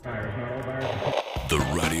The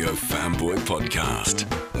Radio Fanboy Podcast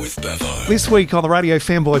with Bevo. This week on the Radio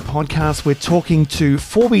Fanboy Podcast, we're talking to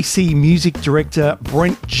 4BC music director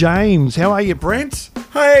Brent James. How are you, Brent?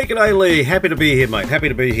 Hey, g'day Lee. Happy to be here, mate. Happy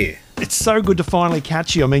to be here. It's so good to finally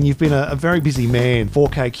catch you. I mean, you've been a very busy man,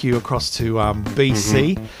 4KQ across to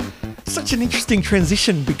BC. Such an interesting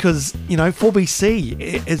transition because, you know,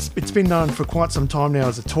 4BC, it's been known for quite some time now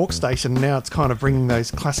as a talk station. Now it's kind of bringing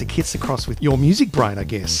those classic hits across with your music brain, I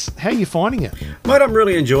guess. How are you finding it? Mate, I'm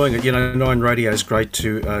really enjoying it. You know, Nine Radio is great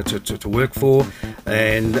to work for.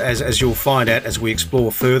 And as you'll find out as we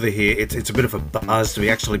explore further here, it's a bit of a buzz to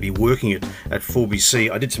actually be working at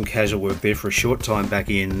 4BC. I did some casual work there for a short time back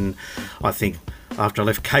in, I think, after I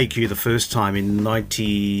left KQ the first time in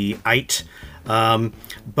 98.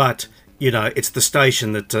 But, you know, it's the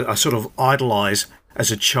station that I sort of idolise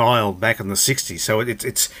as a child back in the 60s. So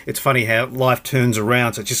it's funny how life turns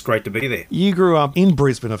around. So it's just great to be there. You grew up in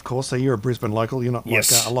Brisbane, of course, so you're a Brisbane local. You're not like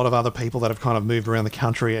Yes. a lot of other people that have kind of moved around the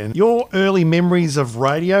country. And your early memories of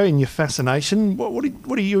radio and your fascination, what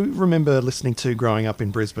do you remember listening to growing up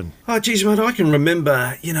in Brisbane? Oh, geez, mate, I can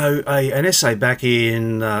remember, you know, an essay back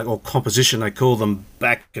in, or composition, they call them,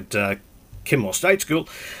 back at Kenmore State School,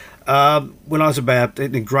 when I was about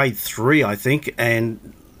in grade 3, I think,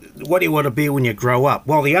 and what do you want to be when you grow up?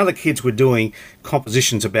 Well, the other kids were doing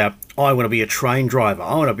compositions about, I want to be a train driver,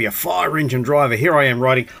 I want to be a fire engine driver. Here I am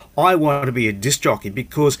writing, I want to be a disc jockey,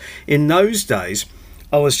 because in those days,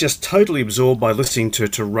 I was just totally absorbed by listening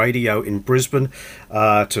to radio in Brisbane,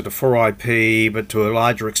 to the 4IP, but to a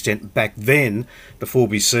larger extent back then, the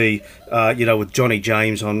 4BC, you know, with Johnny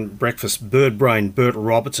James on breakfast, Bird Brain, Bert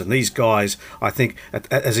Robertson. These guys, I think,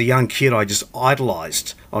 as a young kid, I just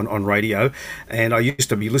idolised on radio. And I used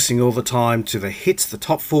to be listening all the time to the hits, the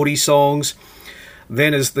top 40 songs.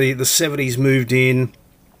 Then as the 70s moved in,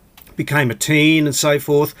 became a teen and so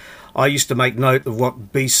forth, I used to make note of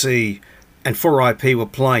what BC and 4IP were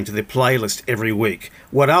playing to their playlist every week,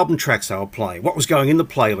 what album tracks they were playing, what was going in the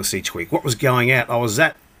playlist each week, what was going out. I was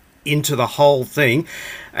that into the whole thing.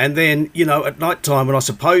 And then, you know, at night time when I was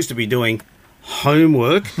supposed to be doing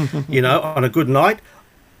homework, you know, on a good night,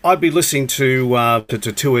 I'd be listening to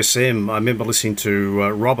 2SM. I remember listening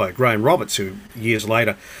to Graham Roberts, who years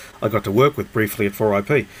later I got to work with briefly at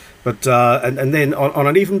 4IP. But and then on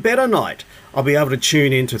an even better night, I'll be able to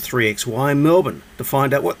tune into 3XY in Melbourne to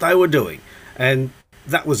find out what they were doing. And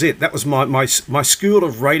that was it. That was my school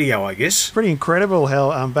of radio, I guess. Pretty incredible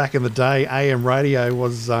how back in the day, AM radio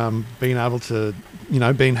was being able to, you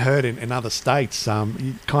know, being heard in other states.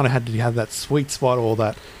 You kind of had to have that sweet spot or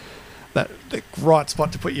that right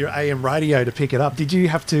spot to put your AM radio to pick it up. Did you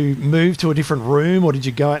have to move to a different room, or did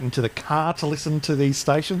you go out into the car to listen to these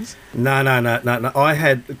stations? No. I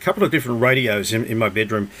had a couple of different radios in my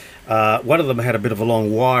bedroom. One of them had a bit of a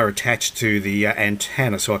long wire attached to the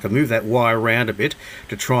antenna, so I could move that wire around a bit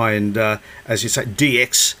to try and, as you say,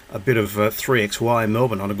 DX a bit of 3XY in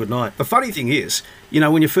Melbourne on a good night. The funny thing is, you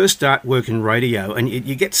know, when you first start working radio and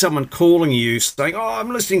you get someone calling you saying, oh,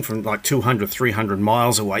 I'm listening from like 200, 300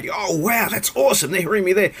 miles away. Oh, wow, that's awesome. They're hearing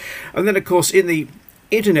me there. And then, of course, in the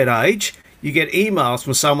internet age, you get emails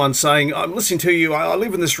from someone saying, I'm listening to you, I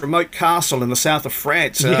live in this remote castle in the south of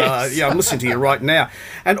France. Yes. Yeah, I'm listening to you right now.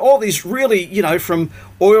 And all these really, you know, from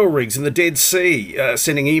oil rigs in the Dead Sea,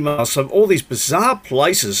 sending emails from all these bizarre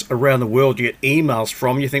places around the world you get emails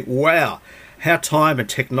from. You think, wow, how time and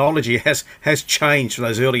technology has changed from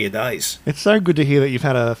those earlier days. It's so good to hear that you've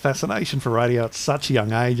had a fascination for radio at such a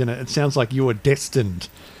young age, and it sounds like you were destined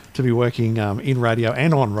to be working in radio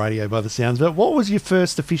and on radio by the sounds of it. What was your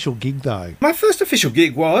first official gig, though? My first official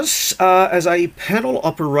gig was as a panel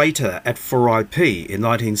operator at 4IP in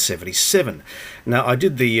 1977. Now, I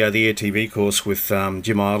did the Air TV course with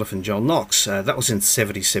Jim Iliff and John Knox. That was in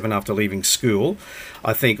 77 after leaving school,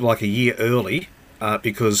 I think like a year early.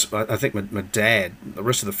 Because I think my dad, the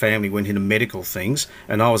rest of the family went into medical things,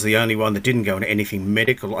 and I was the only one that didn't go into anything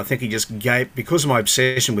medical. I think he just gave, because of my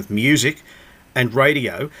obsession with music and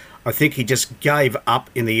radio, I think he just gave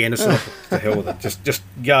up in the end. So the hell with it, just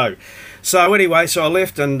go. So anyway, so I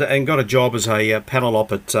left and got a job as a panel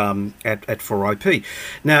op at 4IP.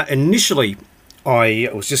 Now, initially, I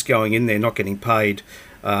was just going in there, not getting paid,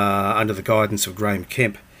 under the guidance of Graham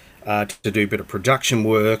Kemp, to do a bit of production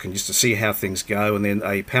work and just to see how things go. And then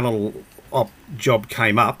a panel op job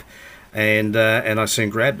came up, and I soon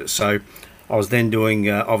grabbed it. So I was then doing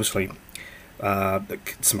obviously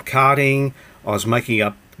some karting. I was making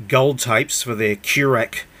up gold tapes for their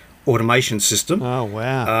Curac automation system. Oh,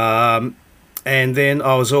 wow. And then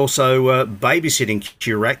I was also babysitting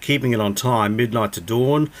Curac, keeping it on time, midnight to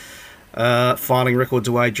dawn, filing records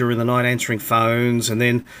away during the night, answering phones, and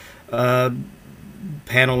then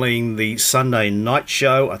paneling the Sunday night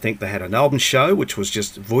show. I think they had an album show, which was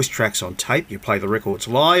just voice tracks on tape. You play the records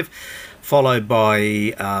live, followed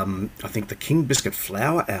by, I think, the King Biscuit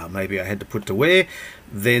Flower Hour, maybe I had to put to wear.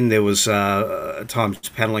 Then there was times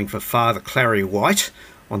paneling for Father Clary White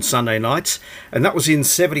on Sunday nights, and that was in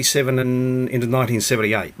 77 and into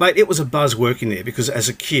 1978. Mate, it was a buzz working there, because as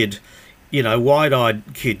a kid, you know,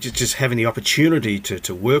 wide-eyed kid, just having the opportunity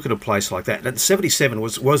to work at a place like that. And 77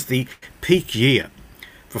 was the peak year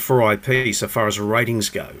for 4IP so far as ratings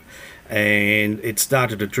go. And it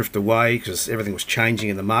started to drift away because everything was changing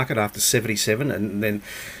in the market after 77. And then,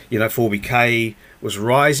 you know, 4BK was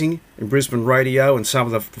rising in Brisbane radio, and some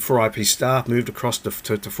of the 4IP staff moved across to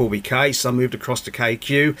 4BK, some moved across to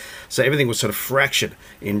KQ. So everything was sort of fractured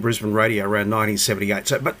in Brisbane radio around 1978.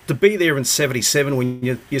 So, but to be there in 77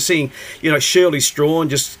 when you're seeing, you know, Shirley Strawn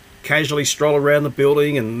just casually stroll around the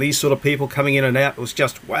building and these sort of people coming in and out, it was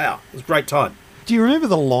just, wow, it was a great time. Do you remember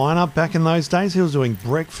the lineup back in those days? He was doing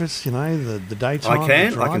breakfast, you know, the daytime. I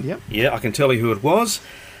can. Yep. Yeah, I can tell you who it was.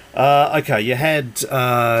 Okay, you had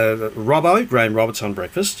Robbo, Graham Roberts on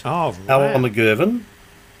breakfast. Oh, right. Alan McGurvan,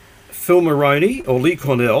 Phil Moroney, or Lee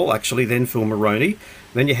Cornell, actually, then Phil Moroney.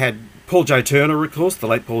 Then you had Paul J. Turner, of course, the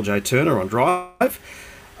late Paul J. Turner on Drive.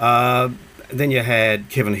 Then you had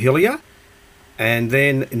Kevin Hillier. And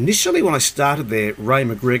then initially when I started there, Ray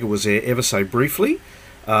McGregor was there ever so briefly.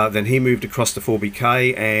 Then he moved across to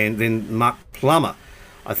 4BK, and then Mark Plummer,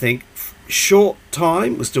 I think, short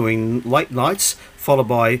time, was doing late nights, followed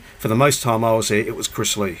by, for the most time I was there, it was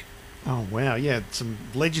Chris Lee. Oh, wow. Yeah, some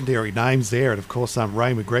legendary names there. And, of course,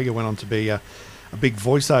 Ray McGregor went on to be a big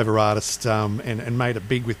voiceover artist and made it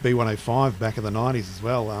big with B105 back in the 90s as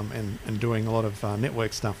well, and doing a lot of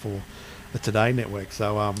network stuff for the Today Network.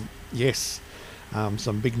 So, yes,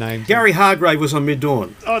 some big names. Gary Hargrave was on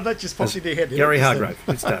Mid-Dawn. Oh, that just popped into your head. Gary Hargrave,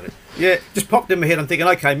 it started. Yeah, just popped in my head. I'm thinking,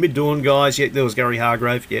 okay, Mid-Dawn guys. Yeah, there was Gary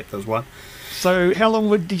Hargrave. Yeah, there was one. So how long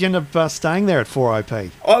did you end up staying there at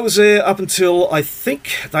 4IP? I was there up until, I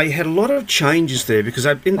think, they had a lot of changes there, because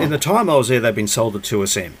in the time I was there, they'd been sold to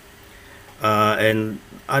 2SM. And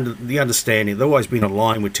under the understanding, they've always been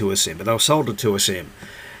aligned with 2SM, but they were sold to 2SM.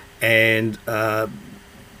 And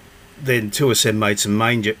then 2SM made some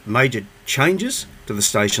major changes to the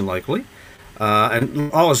station locally.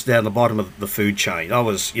 And I was down the bottom of the food chain. I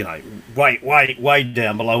was, you know, way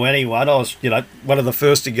down below anyone. I was, you know, one of the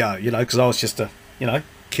first to go, you know, because I was just a, you know,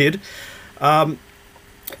 kid.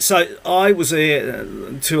 So I was there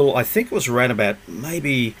until I think it was around about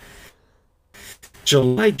maybe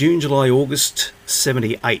June, July, August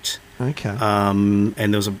 78. Okay. And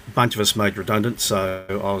there was a bunch of us made redundant, so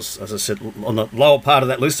I was, as I said, on the lower part of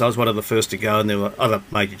that list. I was one of the first to go, and there were other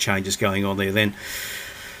major changes going on there then.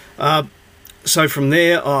 So from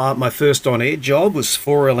there, my first on-air job was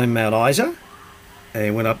 4LM Mount Isa,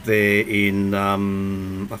 and went up there in,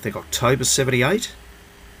 I think, October 78.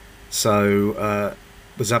 So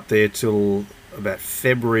was up there till about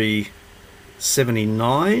February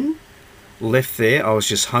 79. Left there. I was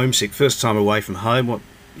just homesick. First time away from home,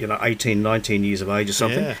 18, 19 years of age or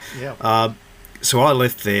something. Yeah. So I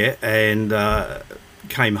left there and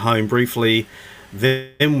came home briefly,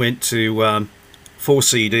 then went to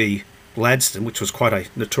 4CD Gladstone, which was quite a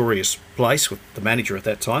notorious place with the manager at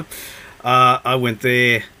that time. I went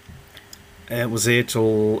there and was there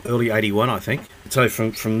till early 81, I think. So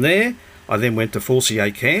from there, I then went to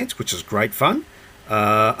 4CA Cairns, which was great fun,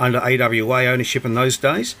 under AWA ownership in those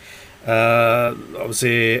days. I was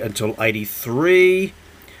there until 83,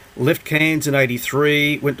 left Cairns in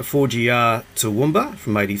 83, went to 4GR Toowoomba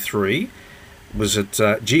from 83, was at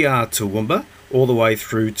GR Toowoomba all the way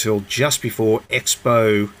through till just before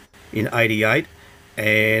Expo in 88,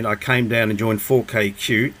 and I came down and joined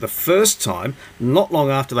 4KQ the first time, not long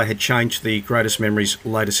after they had changed the Greatest Memories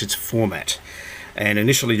Latest Hits format. And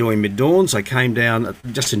initially doing mid-dawns, I came down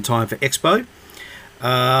just in time for Expo.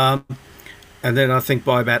 And then I think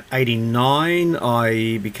by about 89,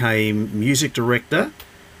 I became music director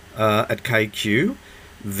at KQ,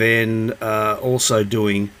 then also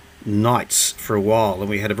doing nights for a while. And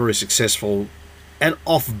we had a very successful and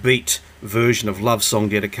offbeat version of Love Song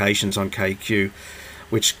Dedications on KQ,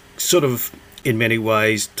 which sort of, in many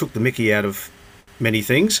ways, took the mickey out of many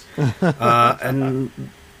things. And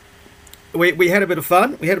we had a bit of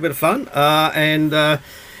fun. And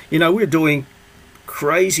we were doing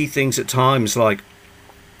crazy things at times, like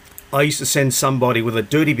I used to send somebody with a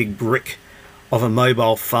dirty big brick of a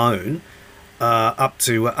mobile phone up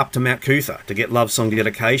to Mount Cootha to get Love Song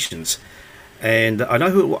Dedications. And I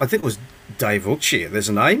think it was Dave Wiltshire, there's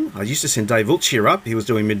a name. I used to send Dave Wiltshire up, he was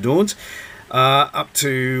doing mid-dawns, up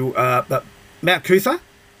to Mount Cootha,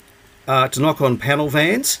 to knock on panel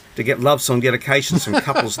vans to get love song dedications from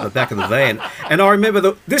couples in the back of the van. And I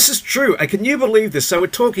remember this is true. Can you believe this? So we're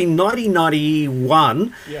talking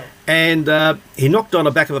 1991, and he knocked on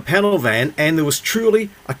the back of the panel van, and there was truly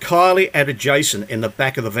a Kylie and a Jason in the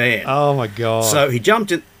back of the van. Oh my God! So he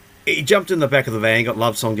jumped in. He jumped in the back of the van, got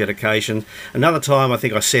love song dedication. Another time, I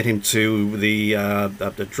think I sent him to the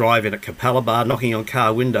drive-in at Capella Bar, knocking on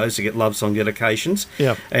car windows to get love song dedications.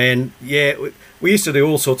 Yeah. And yeah, we used to do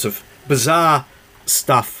all sorts of bizarre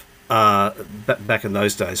stuff back in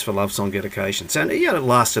those days for love song dedications. And yeah, it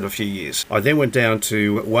lasted a few years. I then went down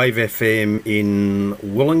to Wave FM in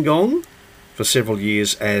Wollongong for several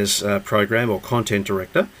years as program or content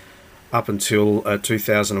director, up until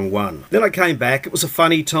 2001. Then I came back. It was a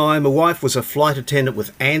funny time. My wife was a flight attendant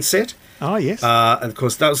with Ansett. Oh, yes. And of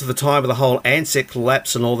course, that was the time of the whole Ansett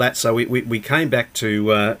collapse and all that. So we came back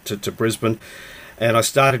to Brisbane, and I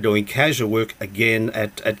started doing casual work again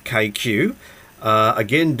at KQ.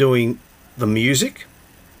 Again, doing the music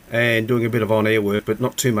and doing a bit of on-air work, but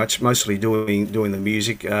not too much. Mostly doing the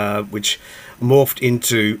music, which morphed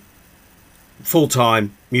into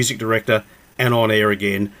full-time music director and on air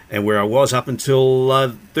again, and where I was up until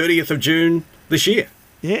 30th of June this year.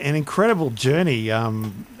 Yeah, an incredible journey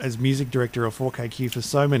as music director of 4KQ for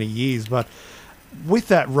so many years. But with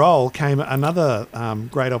that role came another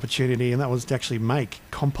great opportunity, and that was to actually make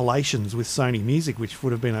compilations with Sony Music, which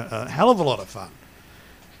would have been a hell of a lot of fun.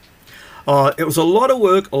 It was a lot of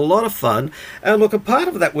work, a lot of fun. And look, a part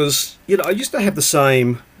of that was, I used to have the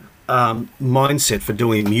same mindset for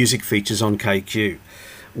doing music features on KQ,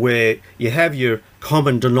 where you have your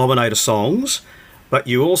common denominator songs, but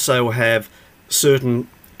you also have certain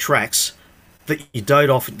tracks that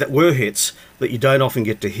that were hits that you don't often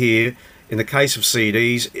get to hear. In the case of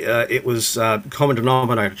CDs, it was common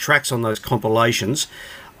denominator tracks on those compilations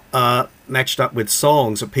matched up with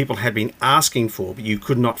songs that people had been asking for, but you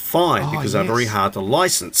could not find because they're very hard to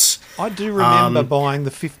license. I do remember buying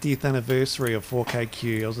the 50th anniversary of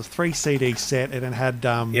 4KQ. It was a 3 CD set, and it had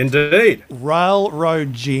Indeed,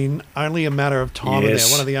 Railroad Gin, Only a Matter of Time in Yes.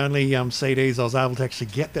 there. One of the only CDs I was able to actually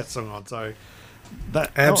get that song on. So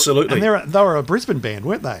Absolutely. And they were a Brisbane band,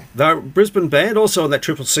 weren't they? They're a Brisbane band. Also on that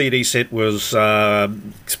triple CD set was,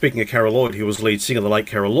 speaking of Carol Lloyd, he was lead singer, the late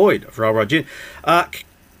Carol Lloyd of Railroad Gin.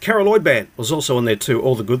 Carol Lloyd Band was also on there too,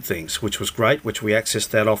 All the Good Things, which was great, which we accessed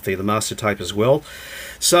that off the master tape as well.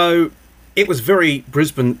 So it was very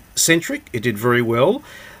Brisbane-centric. It did very well.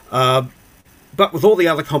 But with all the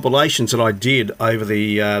other compilations that I did over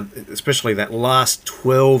the, especially that last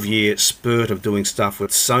 12-year spurt of doing stuff with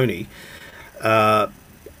Sony, I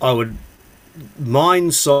would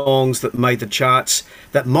mine songs that made the charts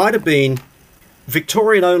that might have been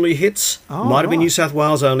Victorian-only hits, might have been New South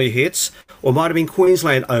Wales-only hits, or might have been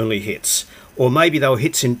Queensland-only hits. Or maybe they were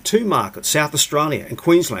hits in two markets, South Australia and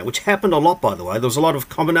Queensland, which happened a lot, by the way. There was a lot of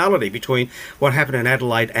commonality between what happened in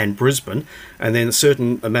Adelaide and Brisbane, and then a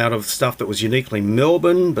certain amount of stuff that was uniquely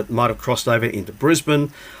Melbourne, but might have crossed over into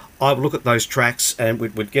Brisbane. I would look at those tracks and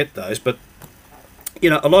we'd get those. But,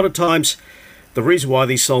 a lot of times the reason why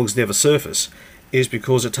these songs never surface is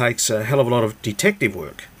because it takes a hell of a lot of detective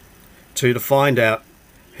work to find out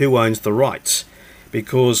who owns the rights.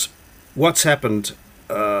 Because what's happened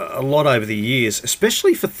a lot over the years,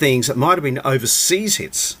 especially for things that might have been overseas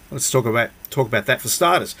hits. Let's talk about that for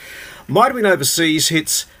starters. Might have been overseas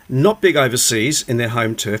hits, not big overseas in their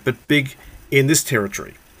home turf, but big in this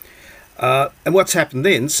territory. And what's happened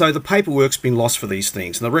then, so the paperwork's been lost for these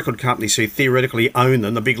things, and the record companies who theoretically own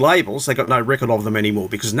them, the big labels, they got no record of them anymore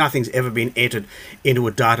because nothing's ever been entered into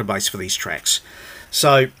a database for these tracks.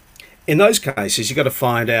 So in those cases, you've got to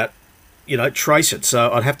find out, trace it.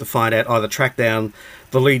 So I'd have to find out, either track down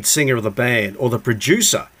the lead singer of the band or the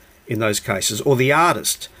producer in those cases, or the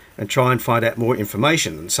artist, and try and find out more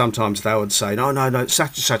information. And sometimes they would say, no,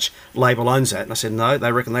 such and such label owns that. And I said, no,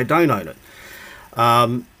 they reckon they don't own it.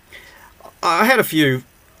 I had a few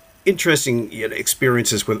interesting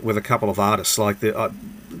experiences with a couple of artists, like a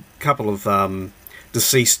couple of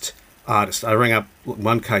deceased artists. I rang up, in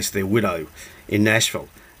one case, their widow in Nashville,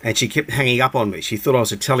 and she kept hanging up on me. She thought I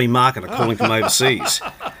was a telemarketer calling from overseas.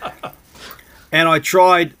 And I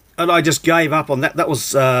tried, and I just gave up on that. That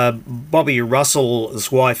was Bobby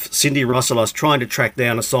Russell's wife, Cindy Russell. I was trying to track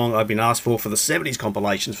down a song I'd been asked for the 70s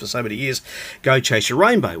compilations for so many years, Go Chase Your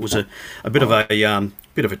Rainbow. It was a bit of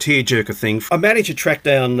a tearjerker thing. I managed to track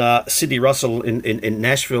down Cindy Russell in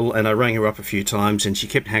Nashville, and I rang her up a few times, and she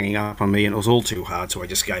kept hanging up on me, and it was all too hard, so I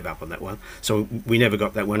just gave up on that one. So we never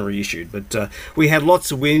got that one reissued. But we had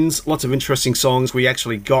lots of wins, lots of interesting songs we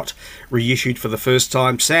actually got reissued for the first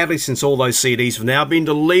time. Sadly, since all those CDs have now been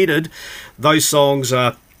deleted, those songs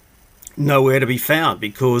are nowhere to be found,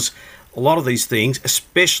 because a lot of these things,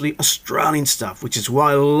 especially Australian stuff, which is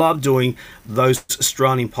why I love doing those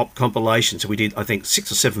Australian pop compilations. We did, I think,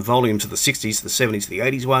 6 or 7 volumes of the 60s, the 70s, the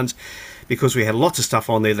 80s ones, because we had lots of stuff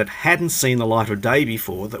on there that hadn't seen the light of day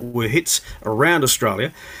before, that were hits around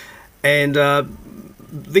Australia. And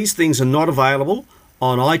these things are not available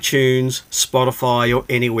on iTunes, Spotify, or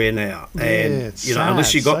anywhere now. Yeah, and, you know,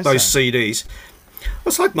 unless you got those CDs.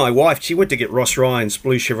 It's like my wife, she went to get Ross Ryan's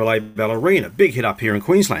Blue Chevrolet Ballerina, big hit up here in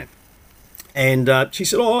Queensland. And she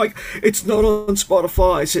said, oh, it's not on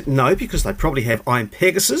Spotify. I said, no, because they probably have I'm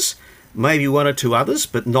Pegasus, maybe 1 or 2 others,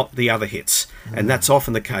 but not the other hits. And that's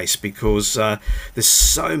often the case, because there's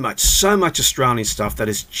so much Australian stuff that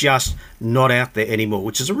is just not out there anymore,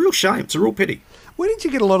 which is a real shame. It's a real pity. Where did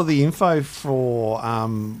you get a lot of the info for,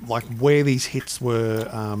 like, where these hits were?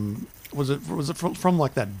 Was it from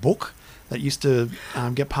like that book that used to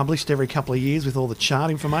get published every couple of years with all the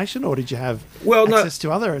chart information, or did you have access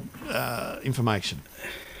to other information?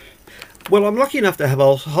 Well, I'm lucky enough to have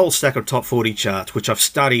a whole stack of top 40 charts, which I've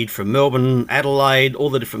studied from Melbourne, Adelaide, all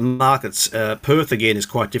the different markets. Perth, again, is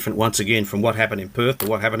quite different once again from what happened in Perth to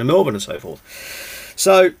what happened in Melbourne and so forth.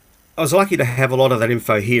 So I was lucky to have a lot of that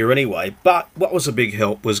info here anyway, but what was a big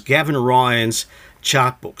help was Gavin Ryan's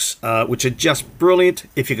chart books, which are just brilliant.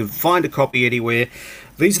 If you can find a copy anywhere,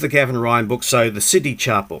 these are the Gavin Ryan books. So the Sydney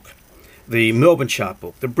chart book, the Melbourne chart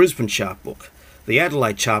book, the Brisbane chart book, the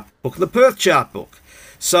Adelaide chart book, and the Perth chart book.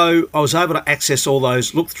 So I was able to access all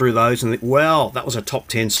those, look through those, and think, well, that was a top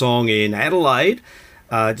 10 song in Adelaide.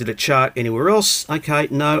 Did it chart anywhere else? Okay,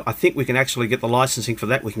 no, I think we can actually get the licensing for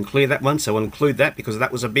that. We can clear that one, so we'll include that, because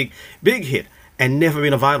that was a big hit and never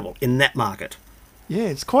been available in that market. Yeah,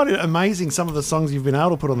 it's quite amazing, some of the songs you've been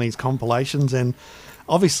able to put on these compilations, and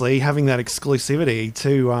obviously having that exclusivity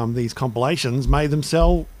to these compilations made them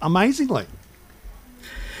sell amazingly.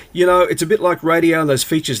 You know, it's a bit like radio and those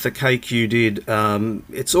features that KQ did.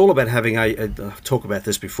 It's all about having I've talked about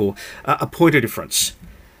this before, a point of difference.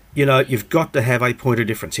 You know, you've got to have a point of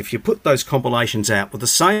difference. If you put those compilations out with the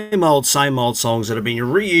same old songs that have been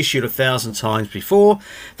reissued 1,000 times before,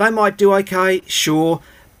 they might do okay, sure,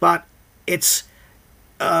 but it's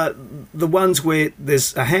the ones where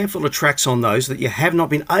there's a handful of tracks on those that you have not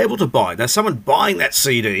been able to buy. Now, someone buying that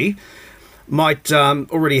CD might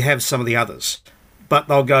already have some of the others, but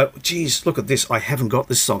they'll go, geez, look at this, I haven't got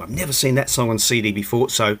this song. I've never seen that song on CD before,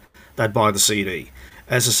 so they'd buy the CD.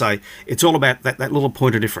 As I say, it's all about that little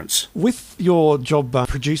point of difference. With your job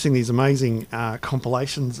producing these amazing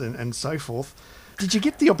compilations and so forth, did you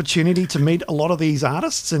get the opportunity to meet a lot of these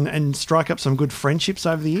artists and strike up some good friendships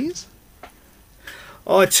over the years?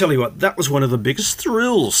 I tell you what, that was one of the biggest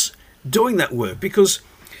thrills doing that work, because,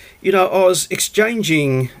 you know, I was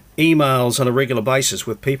exchanging emails on a regular basis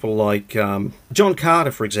with people like John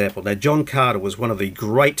Carter, for example. Now, John Carter was one of the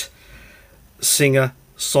great singer,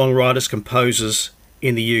 songwriters, composers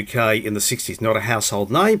in the UK in the 60s. Not a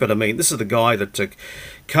household name, but I mean, this is the guy that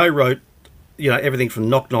co-wrote, you know, everything from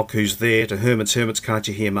Knock Knock Who's There to Herman's Can't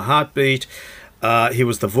You Hear My Heartbeat. He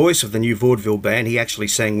was the voice of the new vaudeville band. He actually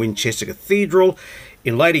sang Winchester Cathedral.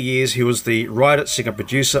 In later years, he was the writer, singer,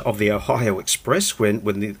 producer of the Ohio Express when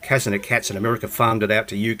the Cazanet Cats in America farmed it out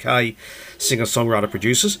to UK singer-songwriter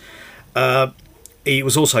producers. He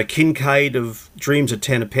was also Kincaid of Dreams of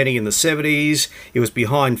Ten a Penny in the 70s. He was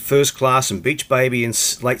behind First Class and Beach Baby in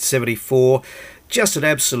late 74. Just an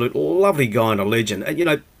absolute lovely guy and a legend. And, you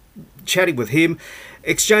know, chatting with him,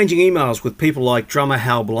 exchanging emails with people like drummer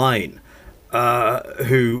Hal Blaine,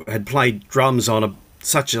 who had played drums on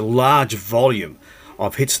such a large volume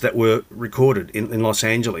of hits that were recorded in Los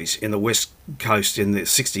Angeles, in the West Coast in the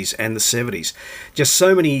 60s and the 70s. Just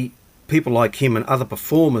so many people like him and other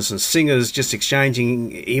performers and singers, just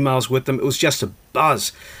exchanging emails with them. It was just a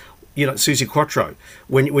buzz. You know, Susie Quattro,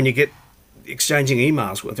 when you get exchanging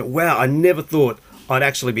emails with them, wow, I never thought I'd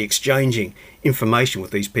actually be exchanging information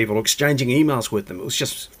with these people, or exchanging emails with them. It was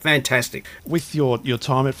just fantastic. With your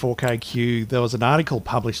time at 4KQ, there was an article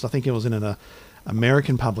published, I think it was in an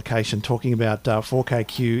American publication, talking about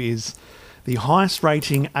 4KQ is the highest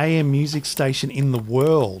rating AM music station in the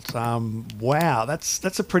world. Wow,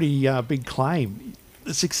 that's a pretty big claim.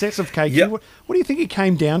 The success of KQ, yep. What do you think it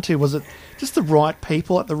came down to? Was it just the right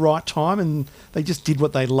people at the right time and they just did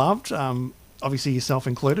what they loved? Obviously yourself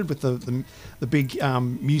included, with the big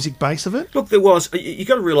music base of it? Look, there was. You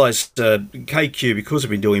got to realise KQ, because they've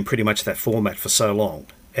been doing pretty much that format for so long,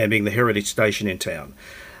 and being the heritage station in town,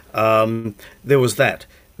 there was that.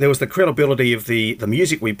 There was the credibility of the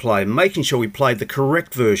music we play, making sure we played the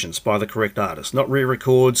correct versions by the correct artists, not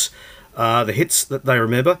re-records, the hits that they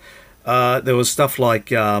remember. There was stuff like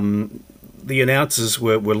the announcers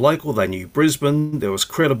were local. They knew Brisbane. There was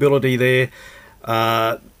credibility there.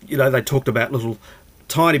 They talked about little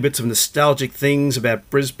tiny bits of nostalgic things about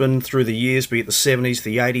Brisbane through the years, be it the 70s,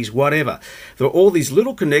 the 80s, whatever. There were all these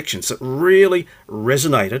little connections that really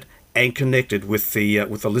resonated and connected with the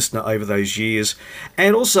listener over those years.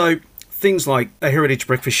 And also things like a Heritage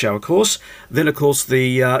Breakfast Show, of course. Then, of course,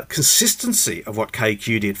 the consistency of what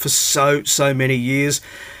KQ did for so many years.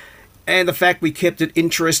 And the fact we kept it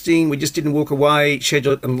interesting. We just didn't walk away,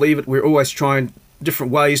 schedule it and leave it. We're always trying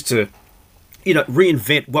different ways to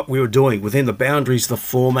reinvent what we were doing within the boundaries, the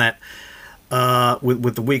format,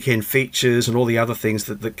 with the weekend features and all the other things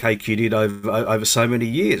that KQ did over so many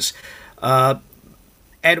years. And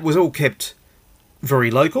it was all kept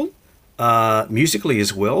very local, musically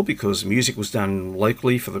as well, because music was done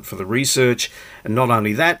locally for the research. And not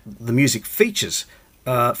only that, the music features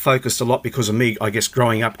focused a lot because of me, I guess,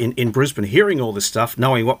 growing up in Brisbane, hearing all this stuff,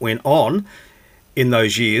 knowing what went on in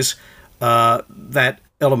those years, that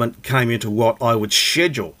element came into what I would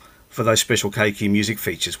schedule for those special KQ music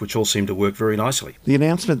features, which all seemed to work very nicely. The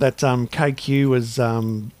announcement that KQ was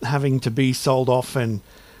having to be sold off and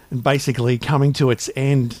basically coming to its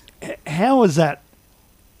end, how was that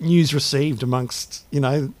news received amongst,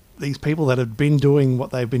 these people that have been doing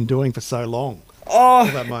what they've been doing for so long? Oh,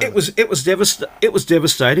 it was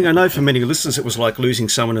devastating. I know for many listeners it was like losing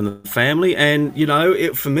someone in the family, and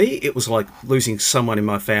for me it was like losing someone in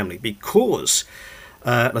my family because.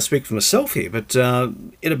 And I speak for myself here, but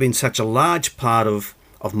it had been such a large part of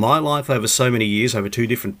my life over so many years, over two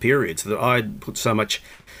different periods, that I'd put so much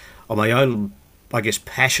of my own, I guess,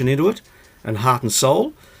 passion into it and heart and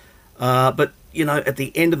soul. But, at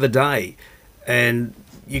the end of the day, and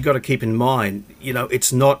you've got to keep in mind,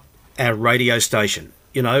 it's not our radio station.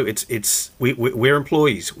 We're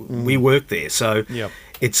employees. We work there. So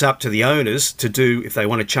it's up to the owners to do, if they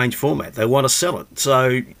want to change format, they want to sell it.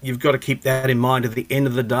 So you've got to keep that in mind at the end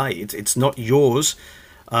of the day. It's not yours.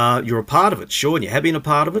 You're a part of it, sure, and you have been a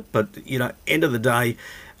part of it. But, end of the day,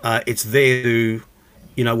 it's there to,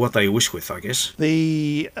 what they wish with, I guess.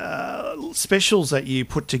 The specials that you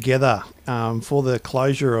put together for the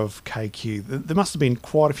closure of KQ, there must have been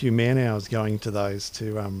quite a few man-hours going to those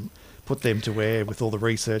to put them to air with all the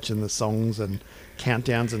research and the songs and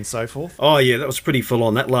countdowns and so forth. Oh yeah, that was pretty full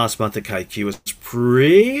on. That last month at KQ was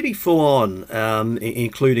pretty full on,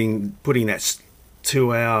 including putting that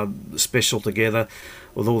 2-hour special together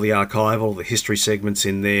with all the archival, the history segments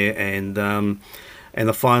in there, and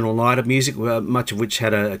the final night of music, much of which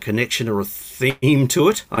had a connection or a theme to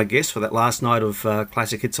it, I guess, for that last night of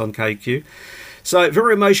classic hits on KQ. So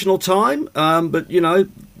very emotional time, but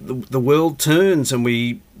the world turns and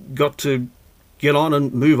we got to get on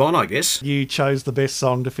and move on, I guess. You chose the best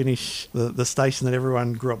song to finish the station that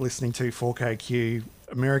everyone grew up listening to, 4KQ,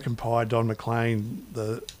 American Pie, Don McLean,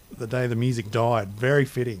 the day the music died. Very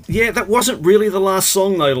fitting. Yeah, that wasn't really the last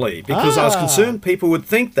song though, Lee, because I was concerned people would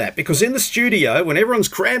think that, because in the studio, when everyone's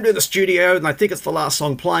crammed in the studio and they think it's the last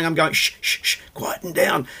song playing, I'm going, shh, quieten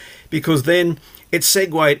down, because then it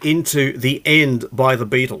segued into The End by the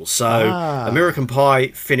Beatles. So American Pie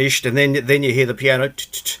finished, and then you hear the piano,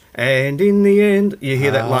 and in the end, you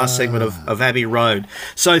hear that last segment of Abbey Road.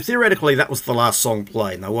 So theoretically, that was the last song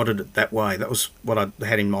played, and I wanted it that way. That was what I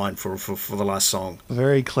had in mind for the last song.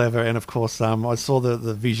 Very clever, and of course, I saw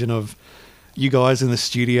the vision of you guys in the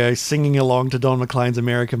studio singing along to Don McLean's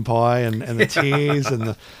American Pie and the tears, and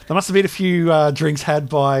there must have been a few drinks had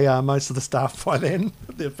by most of the staff by then,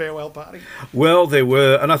 the farewell party. Well, there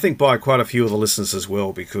were, and I think by quite a few of the listeners as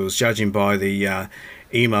well, because judging by the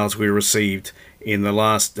emails we received in the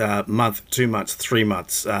last month, 2 months, 3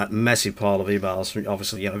 months, massive pile of emails,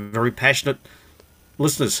 obviously, very passionate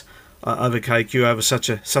listeners over KQ over such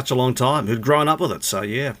a long time, who'd grown up with it. So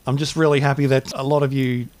yeah, I'm just really happy that a lot of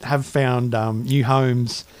you have found new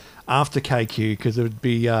homes after KQ, because it would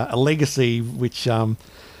be a legacy which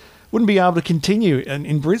wouldn't be able to continue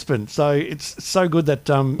in Brisbane. So it's so good that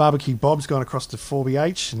Barbecue Bob's gone across to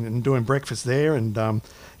 4BH and doing breakfast there, and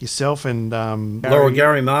yourself and Laura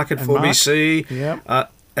Gary Market, 4BC. Yeah.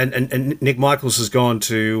 And Nick Michaels has gone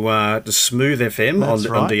to Smooth FM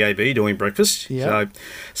on DAB doing breakfast. Yeah.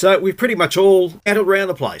 So we've pretty much all out around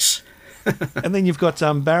the place. And then you've got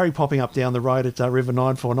Barry popping up down the road at River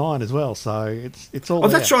 949 as well. So it's all. Oh,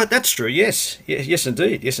 that's right. That's true. Yes,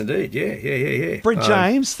 indeed. Yeah. Brent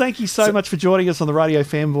James, thank you so much for joining us on the Radio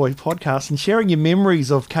Fanboy podcast and sharing your memories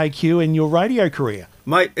of KQ and your radio career.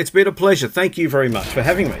 Mate, it's been a pleasure. Thank you very much for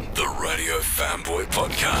having me. The Radio Fanboy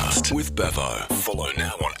Podcast with Bevo. Follow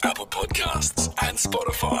now on Apple Podcasts and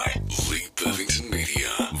Spotify. Lee Bevington Media.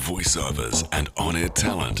 Voice voiceovers and on-air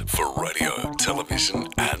talent for radio, television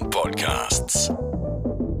and podcasts.